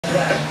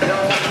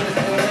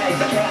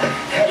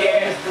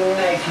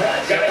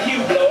Got a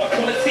Hugh blow, I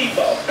call it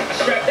T-Bow. I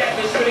strap that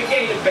bitch with a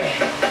gator band.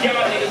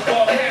 Y'all niggas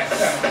ball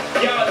halftime.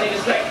 Y'all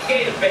niggas like a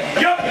gator band.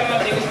 Y'all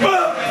niggas come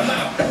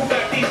out. Who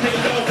got these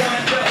niggas all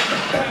wind up?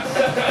 Pop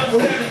sucker, I'm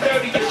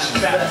 730. Get your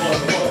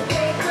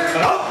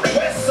mouth.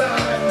 West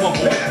side,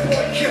 bad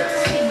boy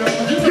killers.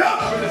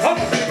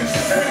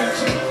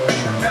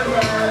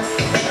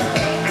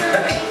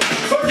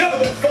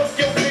 Fuck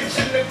your bitch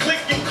and then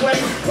click you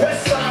claim.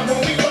 West side, when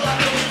we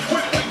ride,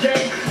 quick the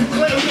game. You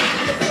claim you're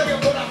a player,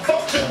 but I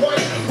function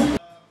right.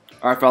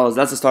 Alright fellas,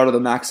 that's the start of the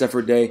max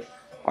effort day,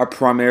 our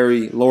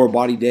primary lower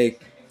body day.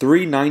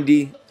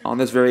 390 on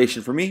this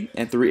variation for me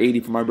and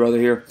 380 for my brother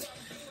here.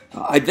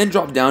 I then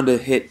dropped down to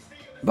hit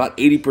about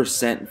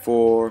 80%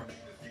 for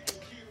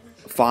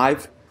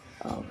 5.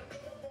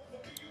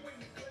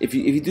 If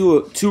you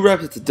do 2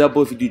 reps, it's a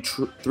double. If you do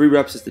 3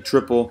 reps, it's the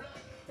triple.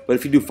 But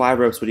if you do 5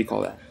 reps, what do you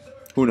call that?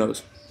 Who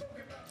knows?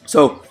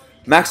 So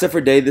max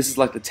effort day, this is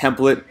like the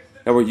template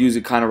that we're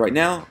using kind of right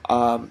now.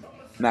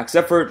 Max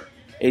effort,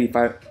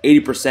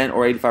 80%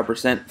 or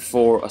 85%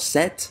 for a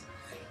set.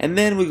 And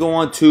then we go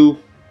on to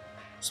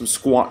some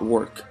squat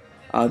work.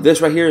 This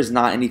right here is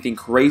not anything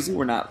crazy.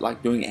 We're not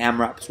like doing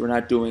AMRAPs. We're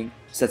not doing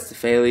sets to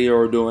failure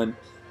or doing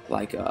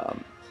like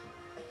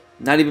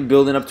not even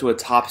building up to a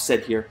top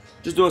set here.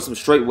 Just doing some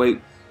straight weight,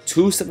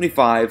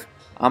 275.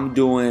 I'm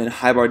doing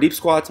high bar deep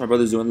squats. My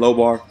brother's doing low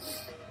bar.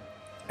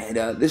 And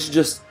this is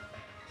just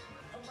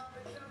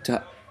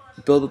to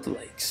build up the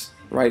legs,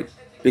 right?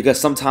 Because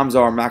sometimes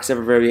our max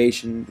effort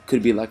variation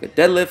could be like a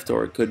deadlift,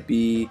 or it could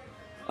be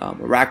a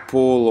rack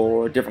pull,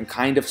 or a different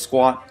kind of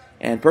squat.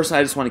 And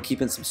personally, I just want to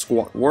keep in some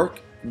squat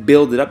work,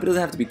 build it up. It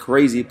doesn't have to be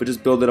crazy, but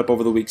just build it up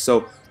over the week.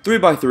 So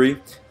 3x3,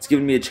 it's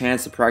giving me a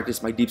chance to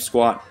practice my deep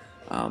squat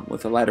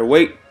with a lighter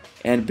weight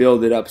and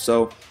build it up.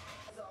 So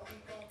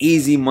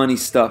easy money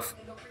stuff.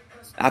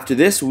 After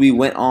this, we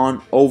went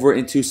on over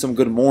into some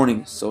good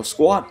mornings. So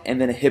squat and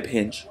then a hip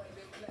hinge.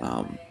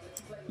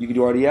 You can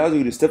do RDLs, you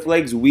can do stiff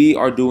legs. We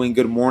are doing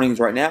good mornings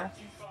right now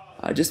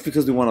just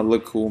because we want to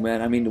look cool,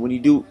 man. I mean, when you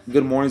do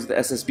good mornings with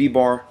the SSB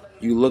bar,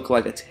 you look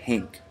like a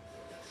tank.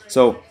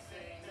 So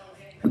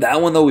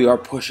that one, though, we are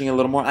pushing a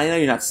little more. I know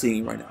you're not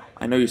seeing it right now.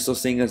 I know you're still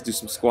seeing us do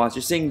some squats.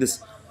 You're seeing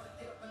this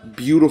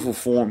beautiful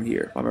form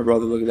here by my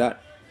brother. Look at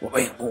that.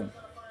 Bam, boom.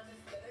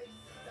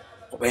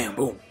 Bam,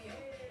 boom.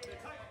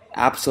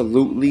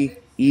 Absolutely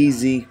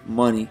easy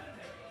money.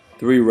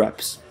 3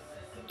 reps.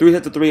 3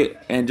 sets of 3,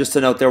 and just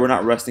to note there, we're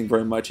not resting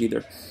very much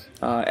either.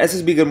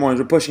 SSB good mornings,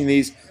 we're pushing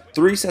these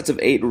 3 sets of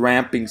 8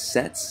 ramping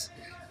sets.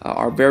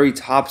 Our very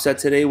top set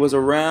today was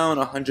around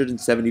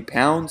 170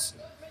 pounds.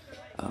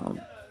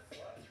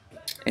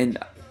 And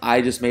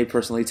I just made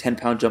personally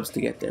 10-pound jumps to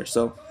get there.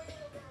 So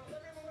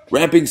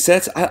ramping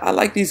sets, I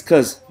like these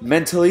because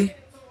mentally,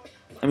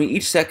 I mean,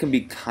 each set can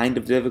be kind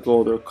of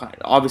difficult, or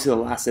obviously the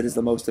last set is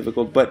the most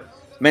difficult, but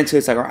mentally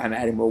it's like, all right, I'm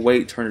adding more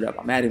weight, turn it up.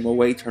 I'm adding more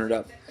weight, turn it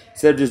up.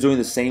 Instead of just doing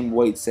the same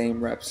weight,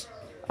 same reps.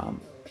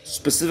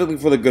 Specifically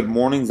for the good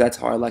mornings, that's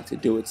how I like to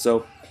do it.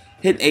 So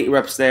hit 8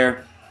 reps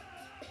there.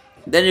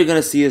 Then you're going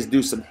to see us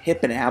do some hip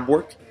and ab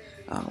work.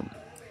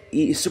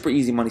 Super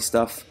easy money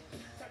stuff.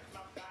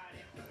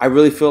 I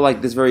really feel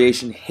like this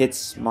variation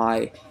hits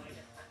my,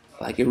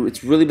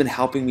 it's really been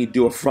helping me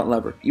do a front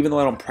lever. Even though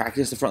I don't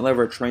practice the front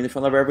lever or train the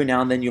front lever, every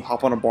now and then you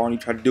hop on a bar and you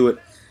try to do it.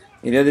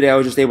 And the other day I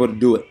was just able to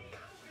do it.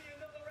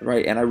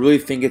 Right, and I really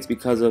think it's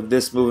because of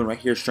this movement right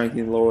here,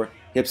 strengthening the lower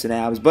hips and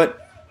abs. But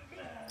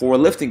for a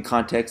lifting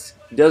context,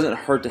 it doesn't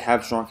hurt to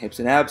have strong hips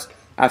and abs.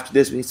 After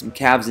this, we hit some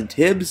calves and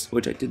tibs,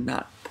 which I did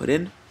not put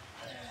in.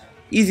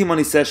 Easy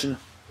money session.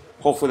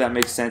 Hopefully that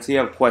makes sense. If you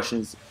have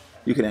questions,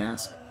 you can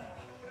ask,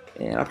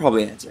 and I'll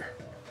probably answer.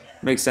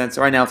 Makes sense.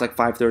 Right now it's like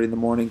 5:30 in the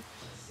morning.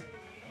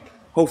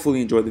 Hopefully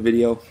you enjoyed the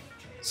video.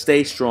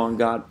 Stay strong.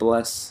 God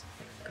bless.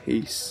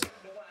 Peace.